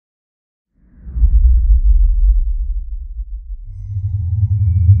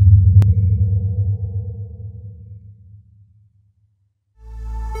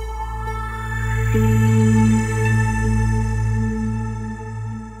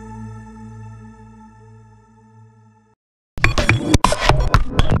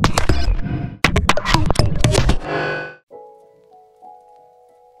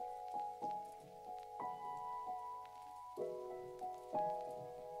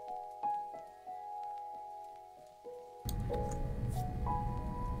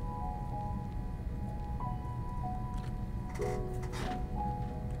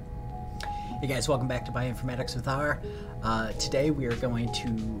Hey guys, welcome back to Bioinformatics with R. Today we are going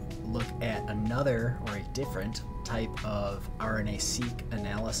to look at another or a different type of RNA-seq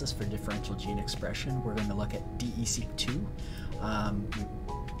analysis for differential gene expression. We're going to look at DESeq 2.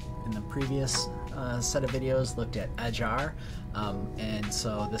 In the previous set of videos looked at EdgeR, and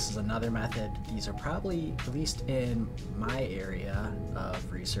so this is another method. These are probably, at least in my area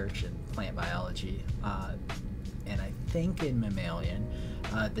of research in plant biology, and I think in mammalian,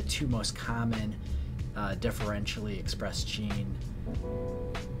 the two most common differentially expressed gene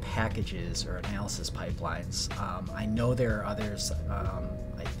packages or analysis pipelines. I know there are others.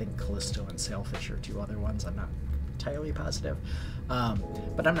 I think Callisto and Sailfish are two other ones. I'm not entirely positive,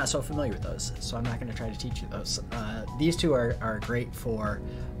 but I'm not so familiar with those, so I'm not going to try to teach you those. These two are great for,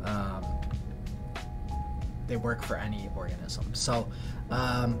 they work for any organism. So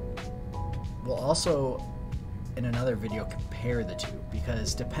we'll also in another video compare the two,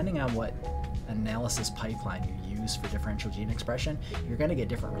 because depending on what analysis pipeline you use for differential gene expression, you're going to get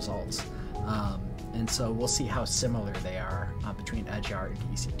different results. And so we'll see how similar they are between EdgeR and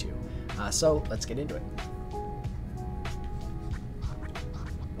DESeq 2. So let's get into it.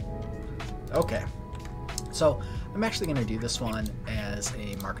 Okay, so I'm actually going to do this one as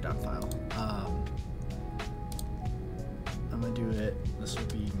a markdown file. I'm going to do it, this will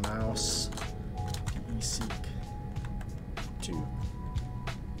be mouse DESeq 2. Do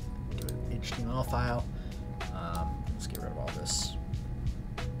an HTML file. Let's get rid of all this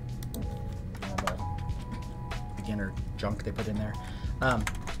normal beginner junk they put in there.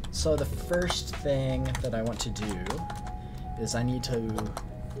 So the first thing that I want to do is I need to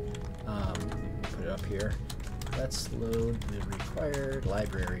put it up here. Let's load the required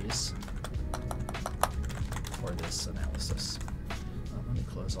libraries for this analysis. Let me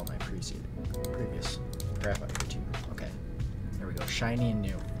close all my previous crap out here too. Okay, there we go, shiny and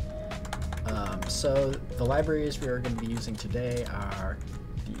new. So the libraries we are going to be using today are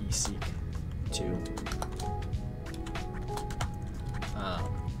DESeq 2.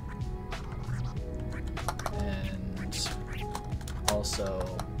 And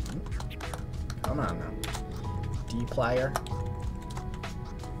also, come on now, dplyr,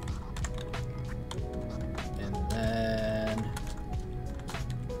 and then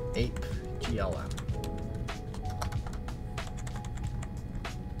ape glm.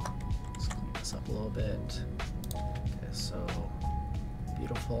 Let's clean this up a little bit. Okay, so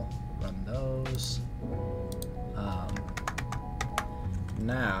beautiful. Run those.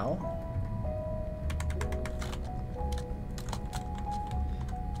 Now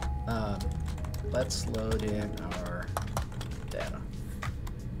let's load in our data.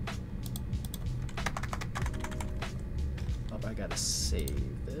 Oh, I gotta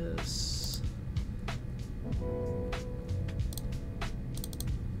save this.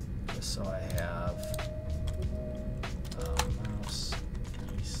 Just so I have mouse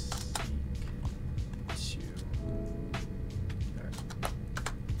DESeq 2.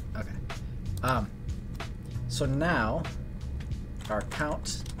 Okay. So now our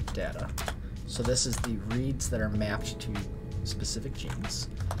count data. So this is the reads that are mapped to specific genes.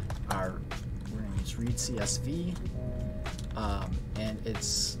 We're going to use read CSV, and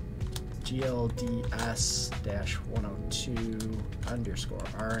it's GLDS-102 underscore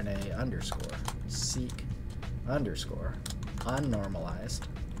RNA underscore seq underscore unnormalized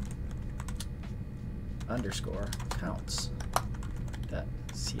underscore counts dot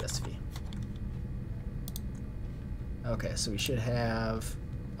CSV. Okay, so we should have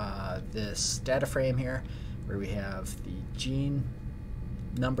this data frame here where we have the gene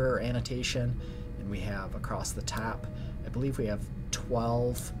number annotation, and we have across the top, I believe we have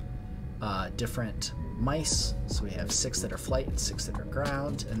 12 different mice. So we have 6 that are flight and 6 that are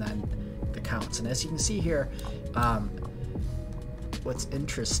ground, and then the counts. And as you can see here, what's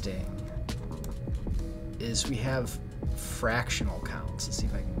interesting is we have fractional counts. Let's see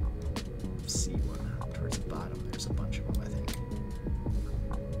if I can see one towards the bottom. There's a bunch of them, I think.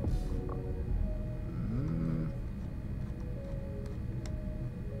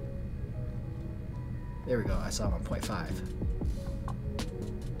 There we go, I saw 1.5.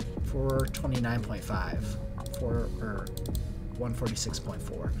 429.5, or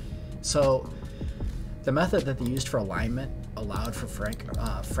 146.4. So the method that they used for alignment allowed for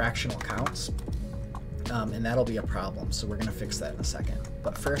fractional counts, and that'll be a problem. So we're going to fix that in a second.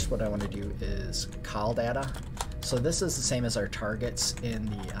 But first, what I want to do is call data. So this is the same as our targets in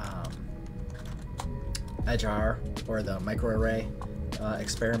the EdgeR or the microarray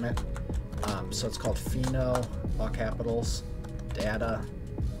experiment. So it's called pheno, all capitals, data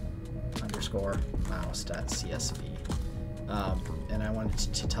underscore mouse.csv. and I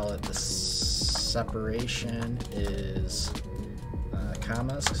wanted to tell it the separation is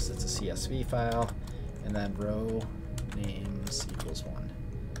commas because it's a CSV file, and then row names equals 1.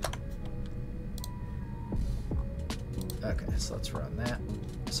 Okay, so let's run that.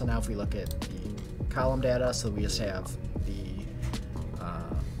 So now if we look at the column data, so we just have the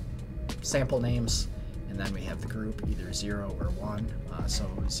sample names, and then we have the group either 0 or 1. So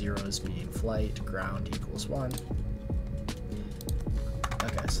 0s being flight, ground equals 1.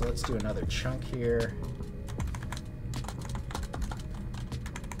 Okay, so let's do another chunk here.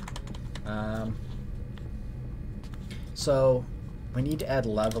 So we need to add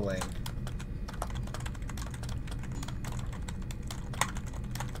leveling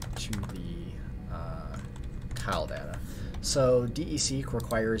to the cal data. So DESeq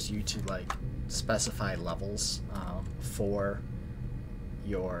requires you to like specify levels for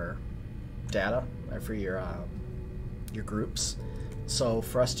your data, for your groups. So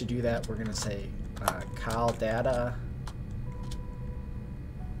for us to do that, we're going to say cal data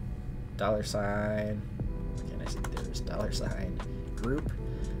 $, again I see there's $, group.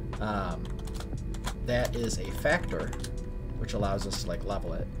 That is a factor, which allows us to like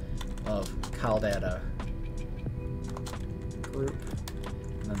level it, of cal data group,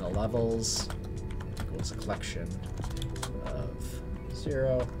 and then the levels equals a collection of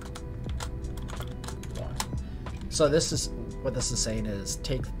 0, 1. So this is what this is saying is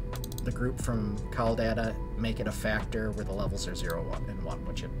take the group from cal data, make it a factor where the levels are 0, 1, and 1,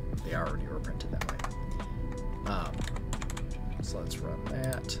 which they already were printed that way. So let's run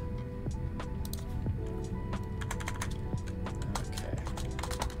that. Okay.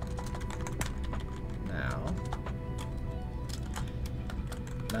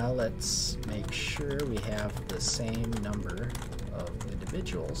 Now let's make sure we have the same number of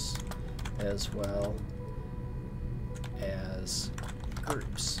individuals as well as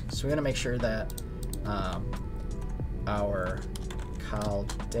groups. So we're going to make sure that our cal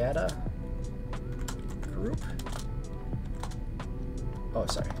data group, oh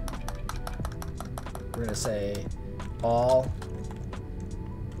sorry, we're going to say all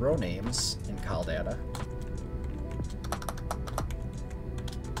row names in cal data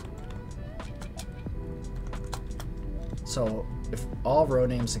so if all row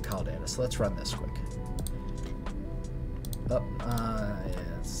names in cal data, so let's run this quick.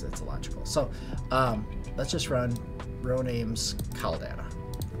 It's illogical. So let's just run row names cal data.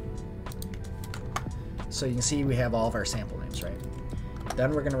 So you can see we have all of our sample names, right?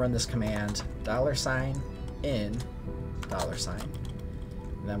 Then we're going to run this command $in $. And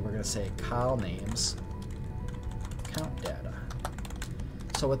then we're going to say cal names count data.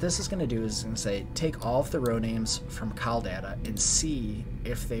 So what this is going to do is going to say take all of the row names from cal data and see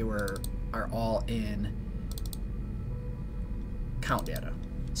if they are all in count data.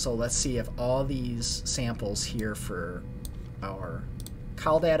 So let's see if all these samples here for our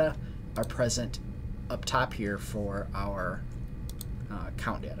cal data are present up top here for our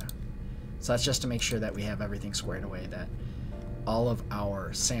count data. So that's just to make sure that we have everything squared away, that all of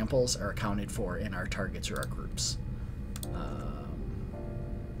our samples are accounted for in our targets or our groups. I've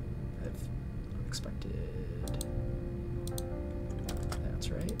expected, that's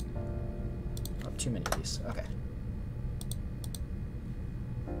right. Oh, too many of these, okay.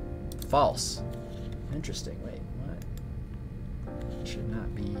 False. Interesting. Wait, what? It should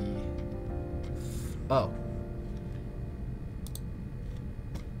not be. Oh.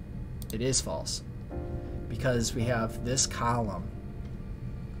 It is false. Because we have this column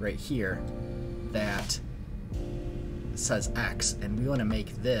right here that says X, and we want to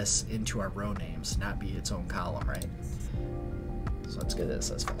make this into our row names, not be its own column, right? So it's good that it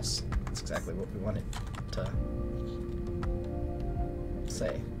says false. That's exactly what we wanted to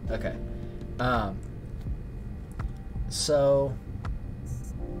say. Okay. So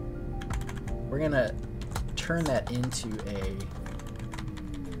we're gonna turn that into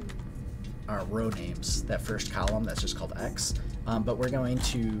our row names, that first column that's just called X, but we're going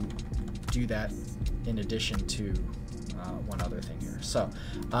to do that in addition to one other thing here. So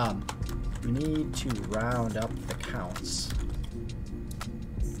we need to round up the counts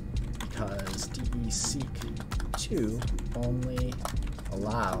because DESeq2 only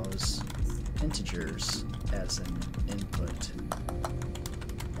allows integers as an input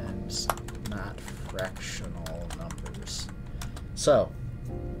and not fractional numbers. So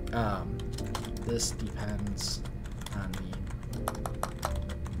this depends on the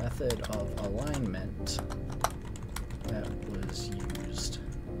method of alignment that was used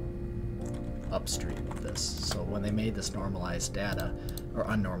upstream of this. So when they made this normalized data or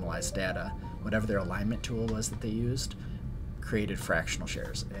unnormalized data, whatever their alignment tool was that they used, created fractional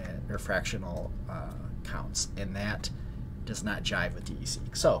shares or fractional counts, and that does not jive with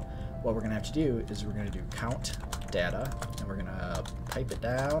DESeq. So what we're going to have to do is we're going to do count data, and we're going to pipe it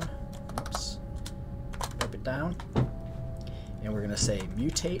down. Oops. Pipe it down, and we're going to say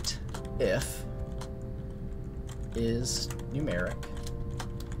mutate if is numeric,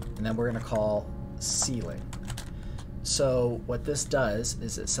 and then we're going to call ceiling. So what this does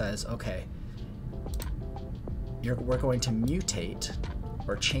is it says, okay, we're going to mutate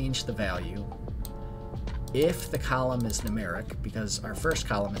or change the value if the column is numeric, because our first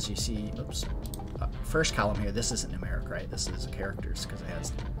column, as you see, oops, first column here, this isn't numeric, right? This is characters because it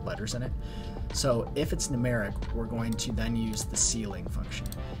has letters in it. So if it's numeric, we're going to then use the ceiling function.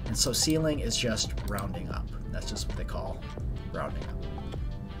 And so ceiling is just rounding up. That's just what they call rounding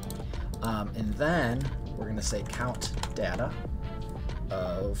up. And then we're going to say count data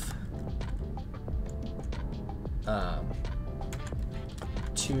of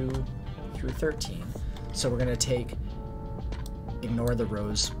 2 through 13. So we're going to ignore the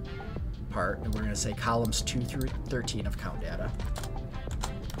rows part, and we're going to say columns 2 through 13 of count data.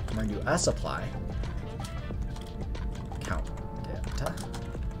 I'm going to do sapply count data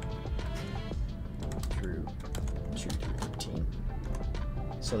through 2 through 13.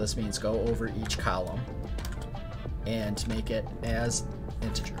 So this means go over each column and make it as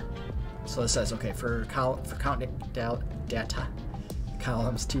integer. So it says, okay, for count data,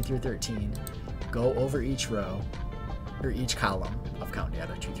 columns 2 through 13, go over each row, or each column of count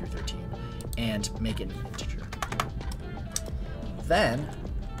data 2 through 13, and make it an integer. Then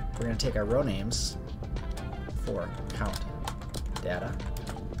we're going to take our row names for count data,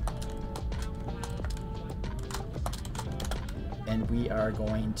 and we are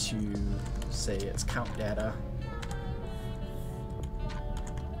going to say it's count data,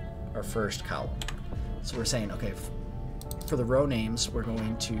 our first column. So we're saying, okay, for the row names, for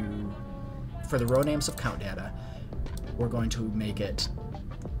the row names of count data, we're going to make it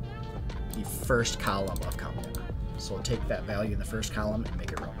the first column of count data. So we'll take that value in the first column and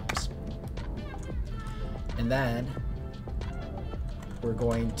make it row names. And then we're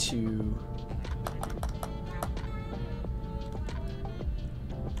going to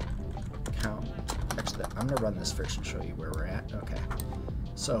count. Actually, I'm going to run this first and show you where we're at. Okay.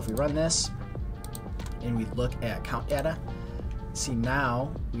 So if we run this and we look at count data, see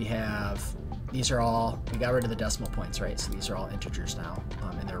now we have, these are all, we got rid of the decimal points, right? So these are all integers now,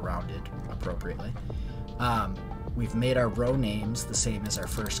 and they're rounded appropriately. We've made our row names the same as our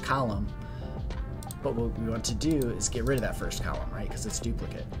first column, but what we want to do is get rid of that first column, right? Because it's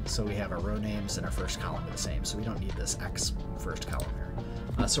duplicate. So we have our row names and our first column are the same, so we don't need this X first column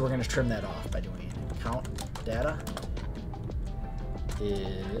here. So we're going to trim that off by doing count data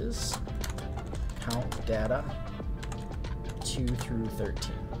is count data 2 through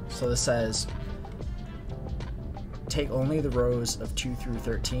 13. So this says take only the rows of 2 through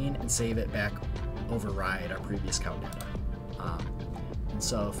 13 and save it back, override our previous count data. And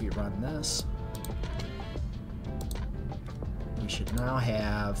so if we run this, we should now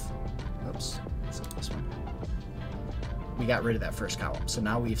have, oops, is it this one? We got rid of that first column. So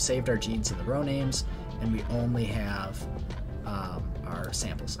now we've saved our genes in the row names, and we only have our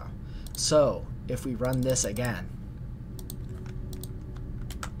samples now. So if we run this again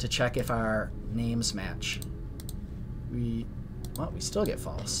to check if our names match, we still get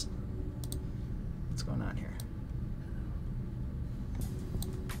false. What's going on here?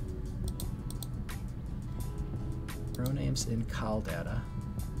 Row names in col data.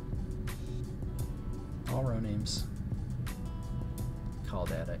 All row names. Col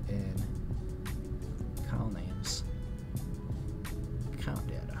data in col names. Count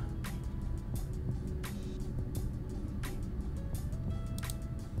data.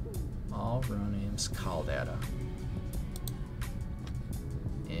 All row names col data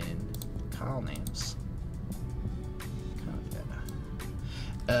in col names. Count data.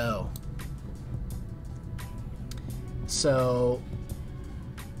 Oh. So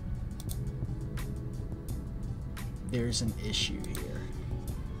there's an issue here.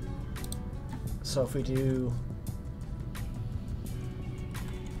 So if we do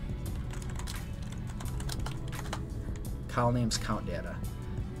col names count data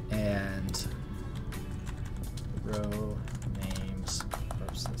and row names,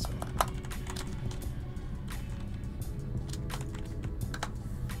 oops, this one.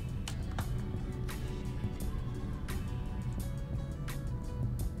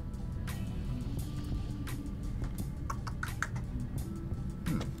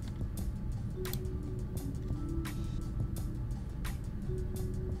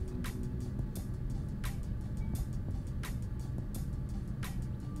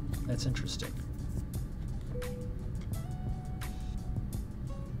 That's interesting.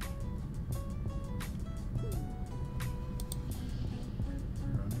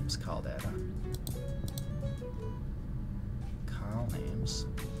 Row names, call data. Call names,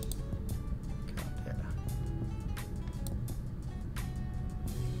 count data.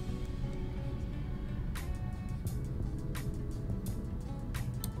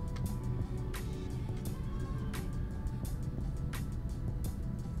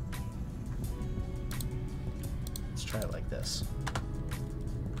 Let's try it like this.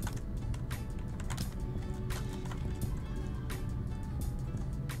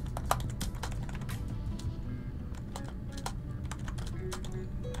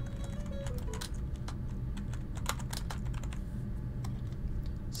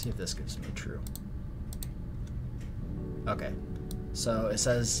 See if this gives me true. Okay, so it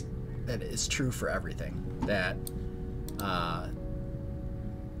says that it's true for everything, that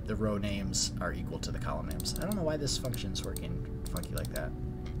the row names are equal to the column names. I don't know why this function's working funky like that.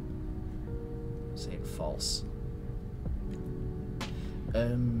 Saying false. I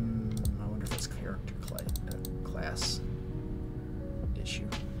wonder if it's character class issue.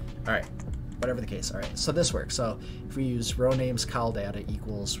 All right. Whatever the case. All right, so this works. So if we use row names call data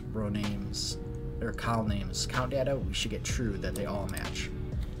equals row names or col names count data, we should get true that they all match.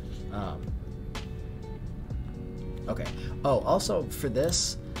 Okay. Oh, also for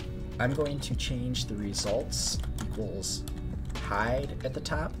this, I'm going to change the results equals hide at the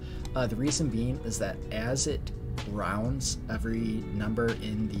top. The reason being is that as it rounds every number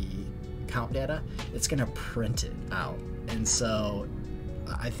in the count data, it's going to print it out. And so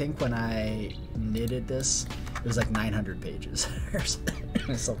I think when I knitted this, it was like 900 pages or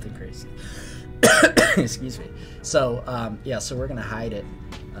something crazy. Excuse me. So yeah, so we're gonna hide it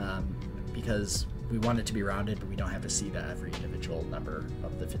because we want it to be rounded, but we don't have to see that every individual number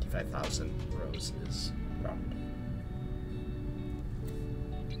of the 55,000 rows is rounded.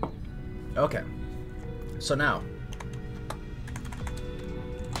 Okay. So now,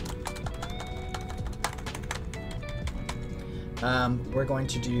 we're going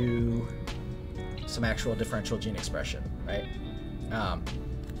to do some actual differential gene expression, right?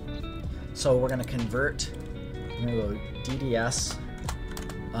 So we're going to convert, I'm going to go DDS,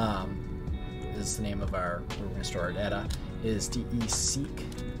 is the name of our, where we're going to store our data, is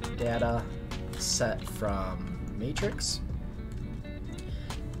DESeq data set from matrix.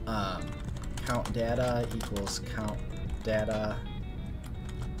 Count data equals count data,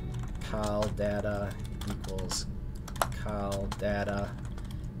 col data equals col data,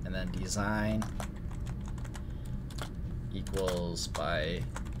 and then design equals by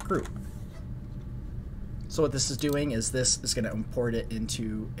group. So what this is doing is this is going to import it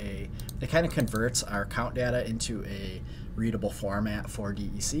into it kind of converts our count data into a readable format for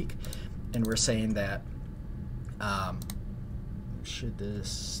DESeq, and we're saying that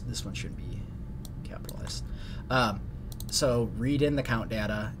this one should be capitalized. So read in the count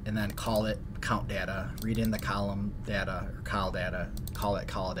data and then call it count data, read in the column data or col data, call it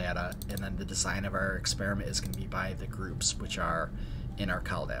col data, and then the design of our experiment is going to be by the groups which are in our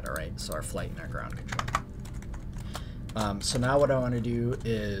col data, right? So our flight and our ground control. So now what I want to do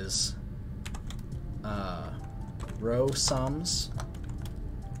is row sums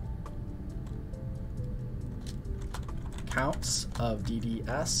counts of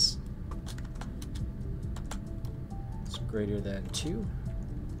DDS is greater than 2.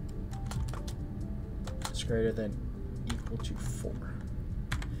 It's greater than equal to 4.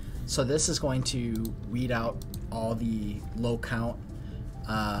 So this is going to weed out all the low count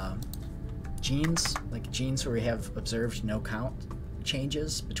genes, like genes where we have observed no count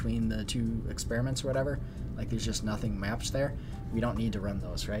changes between the two experiments or whatever, like there's just nothing mapped there. We don't need to run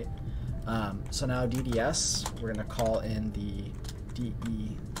those, right? So now DDS, we're going to call in the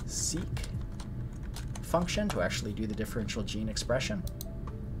DESeq function to actually do the differential gene expression.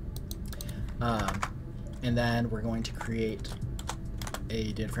 And then we're going to create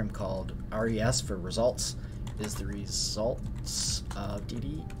a data frame called RES for results is the results of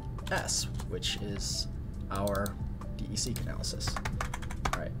DDS, which is our DESeq analysis.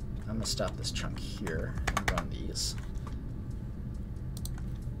 All right, I'm going to stop this chunk here and run these.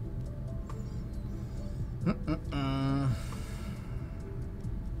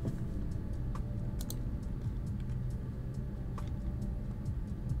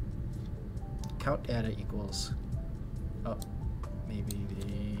 Count data equals, oh, maybe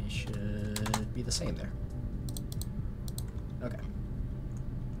they should be the same there. Okay.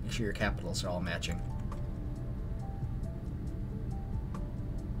 Make sure your capitals are all matching.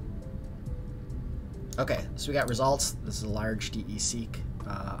 Okay, so we got results. This is a large DESeq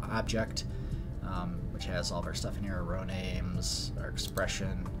object, which has all of our stuff in here, our row names, our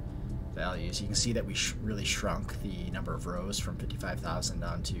expression values. You can see that we really shrunk the number of rows from 55,000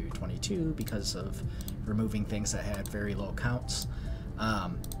 down to 22 because of removing things that had very low counts.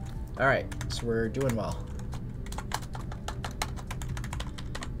 All right, so we're doing well.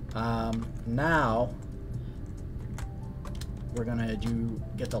 Now we're gonna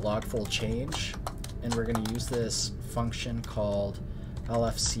get the log fold change, and we're gonna use this function called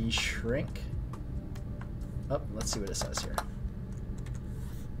LFC shrink. Oh, let's see what it says here.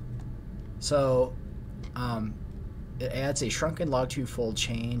 So it adds a shrunken log2 fold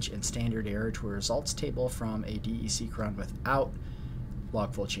change and standard error to a results table from a DESeq run without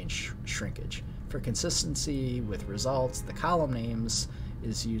log fold change shrinkage. For consistency with results, the column names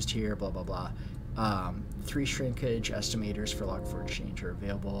is used here, blah, blah, blah. 3 shrinkage estimators for log fold change are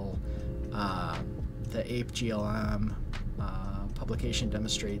available. The APE GLM publication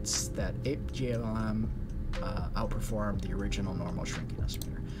demonstrates that APE GLM outperformed the original normal shrinking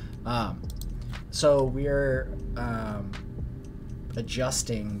estimator. So we're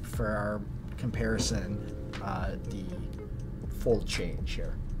adjusting for our comparison the fold change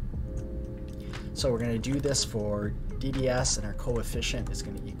here. So we're going to do this for DDS, and our coefficient is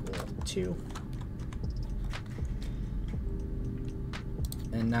going to equal 2.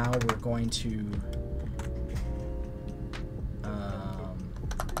 And now we're going to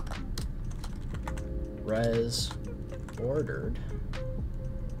res ordered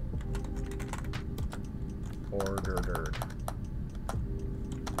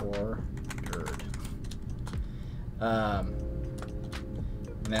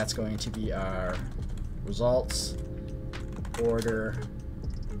and that's going to be our results order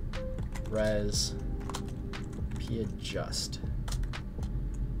res p adjust.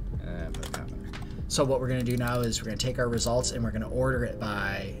 Put a comma there. So what we're going to do now is we're going to take our results and we're going to order it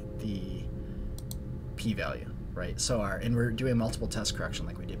by the p-value, right? So and we're doing multiple test correction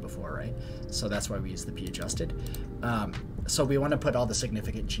like we did before, right? So that's why we use the p-adjusted. So we want to put all the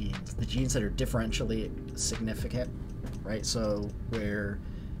significant genes, the genes that are differentially significant, right? So where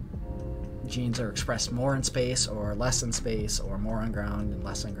genes are expressed more in space or less in space, or more on ground and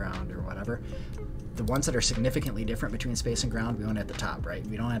less on ground, or whatever. The ones that are significantly different between space and ground, we want at the top, right?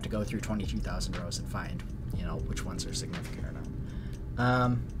 We don't have to go through 22,000 rows and find, which ones are significant or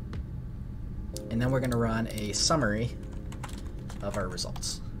not. And then we're going to run a summary of our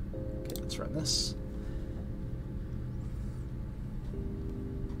results. Okay, let's run this.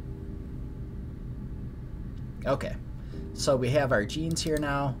 Okay, so we have our genes here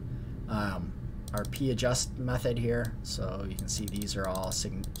now, our p-adjust method here. So you can see these are all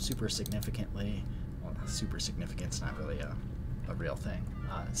super significantly, well, super significant's not really a real thing.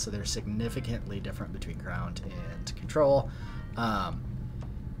 So they're significantly different between ground and control.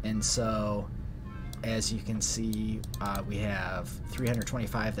 And so as you can see, we have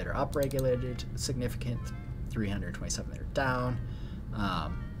 325 that are upregulated significant, 327 that are down.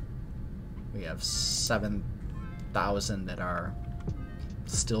 We have 7,000 that are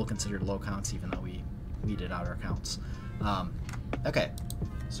still considered low counts, even though we weeded out our counts. Okay,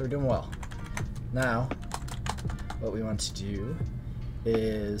 so we're doing well. Now, what we want to do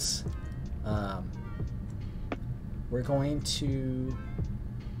is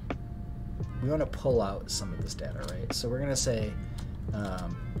we want to pull out some of this data, right? So we're going to say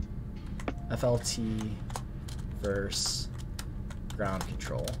FLT versus ground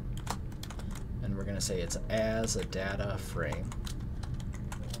control, and we're going to say it's as a data frame.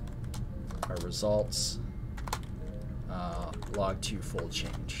 Our results log2 fold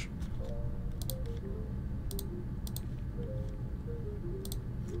change.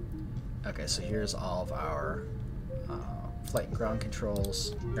 Okay, so here's all of our flight and ground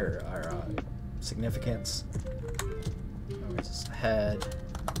controls, or our significance. This is head,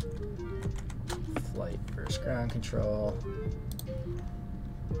 flight versus ground control.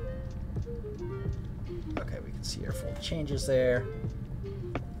 Okay, we can see our fold changes there.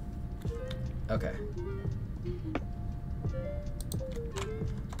 Okay.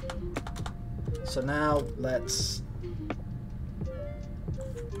 So now let's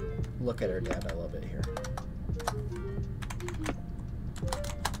look at our data a little bit here.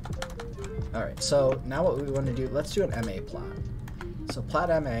 All right, so now what we want to do, let's do an MA plot. So plot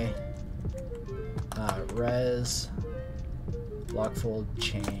MA, res log fold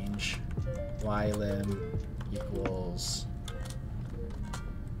change ylim equals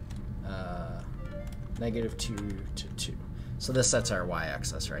 -2 to 2. So this sets our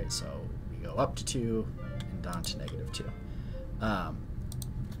y-axis, right? So we go up to 2 and down to -2.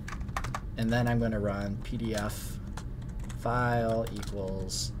 And then I'm going to run PDF file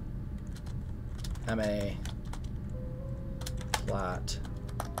equals MA plot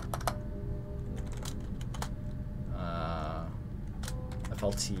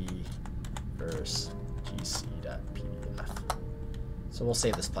FLT versus gc.pdf. So we'll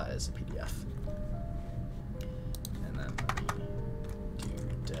save this plot as a PDF. And then let me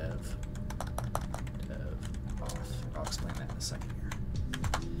do dev off. I'll explain that in a second here.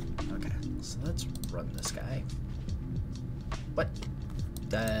 Okay, so let's run this guy. What?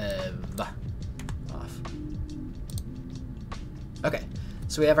 Dev off. Okay,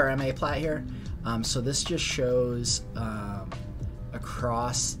 so we have our MA plot here. So this just shows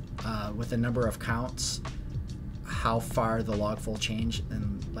across with a number of counts how far the log will change.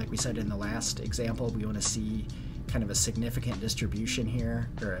 And like we said in the last example, we want to see kind of a significant distribution here,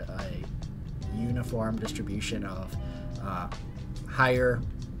 or a uniform distribution of higher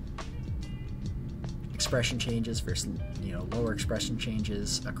expression changes versus lower expression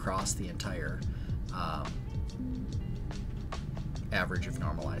changes across the entire average of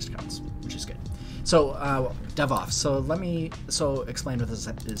normalized counts, which is good. So dev off. So explain what this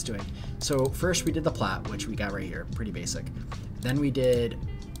is doing. So first we did the plot, which we got right here, pretty basic. Then we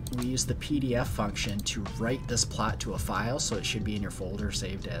used the PDF function to write this plot to a file, so it should be in your folder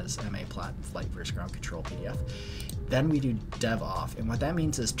saved as MA plot flight versus ground control PDF. Then we do dev off, and what that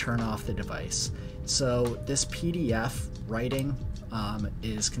means is turn off the device. So this PDF writing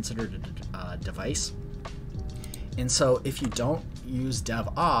is considered a device. And so if you don't use dev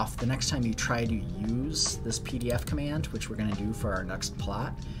off, the next time you try to use this PDF command, which we're going to do for our next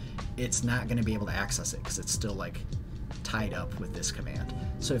plot, it's not going to be able to access it because it's still like tied up with this command.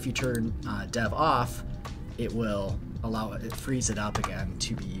 So if you turn dev off, it will allow it frees it up again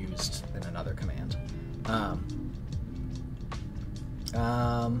to be used in another command.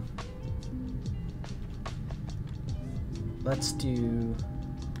 Let's do,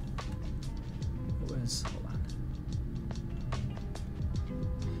 hold on.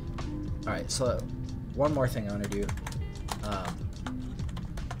 All right, so one more thing I want to do.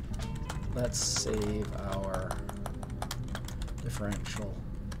 Let's save our differential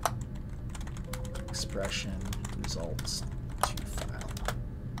expression results to file.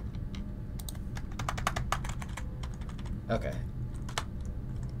 Okay.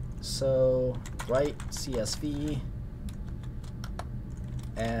 So write CSV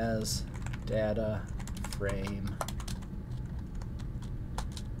as data frame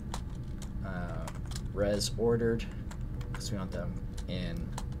res ordered, because we want them in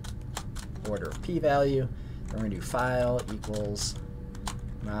order of p-value. Then we're going to do file equals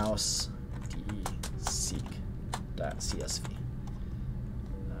mouse DESeq.csv.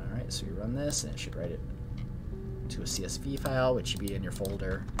 All right, so we run this, and it should write it to a CSV file, which should be in your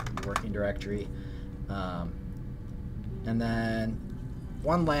folder, your working directory. And then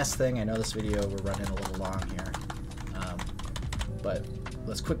one last thing. I know this video, we're running a little long here, but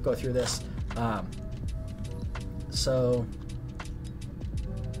let's quick go through this. So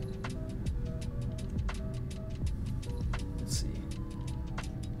let's see.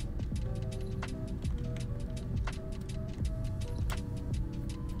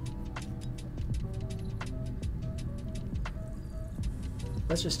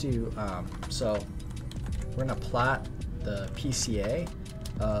 Let's just do, so we're going to plot the PCA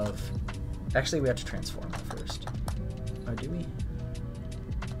of, actually we have to transform it first. Oh, do we?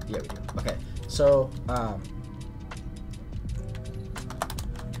 Yeah, we do. Okay, so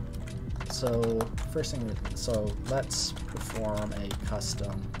first thing, so let's perform a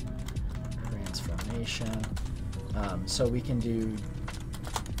custom transformation. So we can do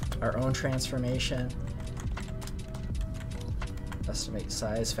our own transformation, estimate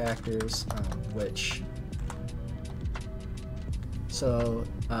size factors,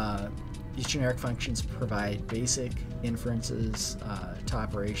 these generic functions provide basic inferences to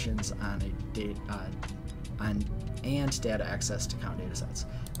operations on and data access to count data sets.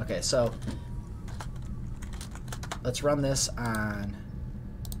 Okay, so let's run this on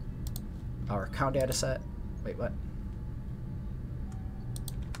our count data set. Wait, what?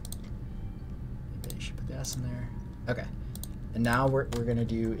 Maybe I should put the S in there. Okay, and now what we're going to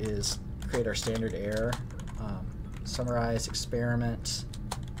do is create our standard error. Summarize experiment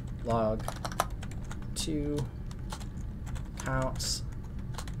log 2 counts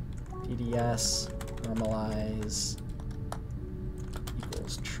DDS normalize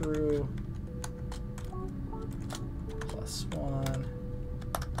equals true plus 1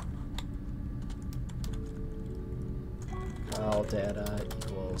 call data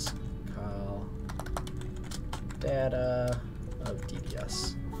equals call data of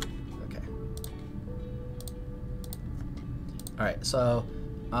DDS. Okay. All right, so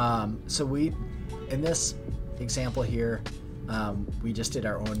we, in this example here, we just did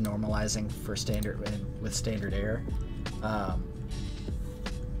our own normalizing for standard with standard error.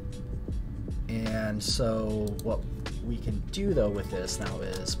 And so what we can do though with this now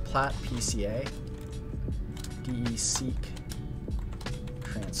is plot PCA, DESeq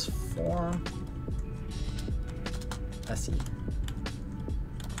transform SE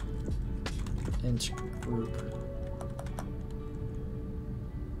int group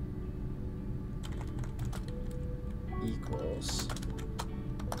equals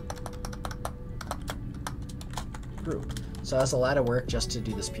group. So that's a lot of work just to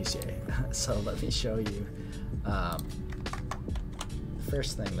do this PCA. So let me show you.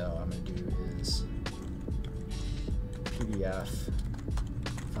 First thing though I'm going to do is PDF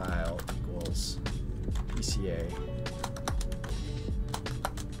file equals PCA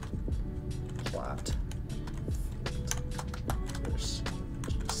plot first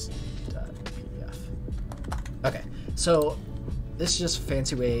gc.pdf. Okay, so this is just a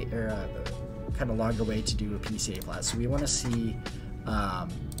fancy way, or a kind of longer way to do a PCA plot. So we want to see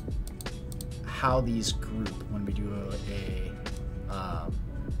how these group when we do a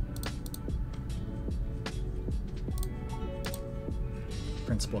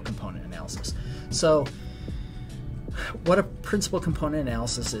principal component analysis. So what a principal component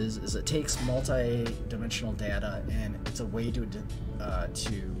analysis is it takes multi-dimensional data and it's a way to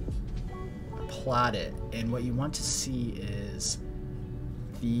plot it. And what you want to see is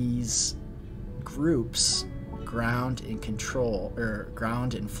these groups, ground and control, or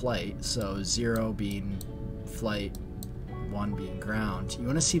ground and flight. So 0 being flight, 1 being ground. You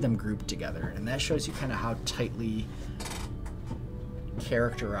want to see them grouped together, and that shows you kind of how tightly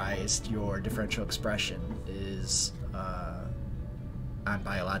characterized your differential expression is on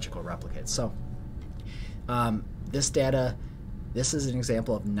biological replicates. So this data, this is an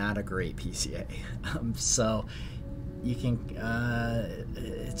example of not a great PCA. So you can,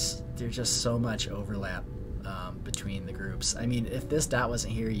 there's just so much overlap between the groups. I mean, if this dot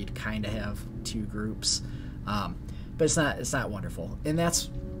wasn't here, you'd kind of have two groups, but it's not wonderful. And that's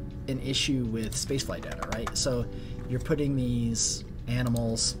an issue with spaceflight data, right? So you're putting these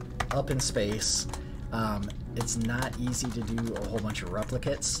animals up in space. It's not easy to do a whole bunch of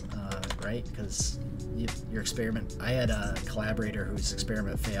replicates, right? Because your experiment, I had a collaborator whose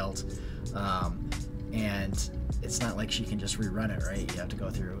experiment failed, and it's not like she can just rerun it, right? You have to go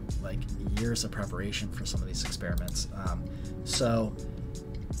through like years of preparation for some of these experiments. So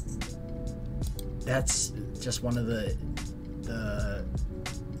that's just one of the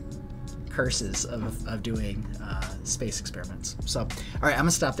curses of doing space experiments. So, all right, I'm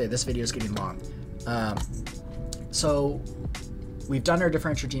gonna stop there. This video is getting long. So we've done our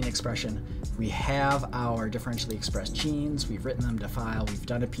differential gene expression. We have our differentially expressed genes. We've written them to file. We've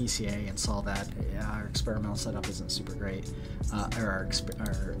done a PCA and saw that our experimental setup isn't super great, or our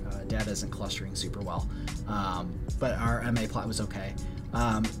data isn't clustering super well. But our MA plot was okay.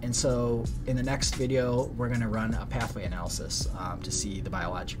 And so in the next video, we're going to run a pathway analysis to see the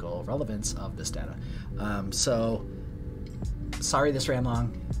biological relevance of this data. So sorry this ran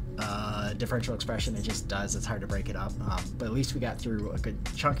long. Differential expression, it just does. It's hard to break it up. But at least we got through a good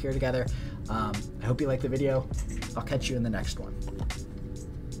chunk here together. I hope you liked the video. I'll catch you in the next one.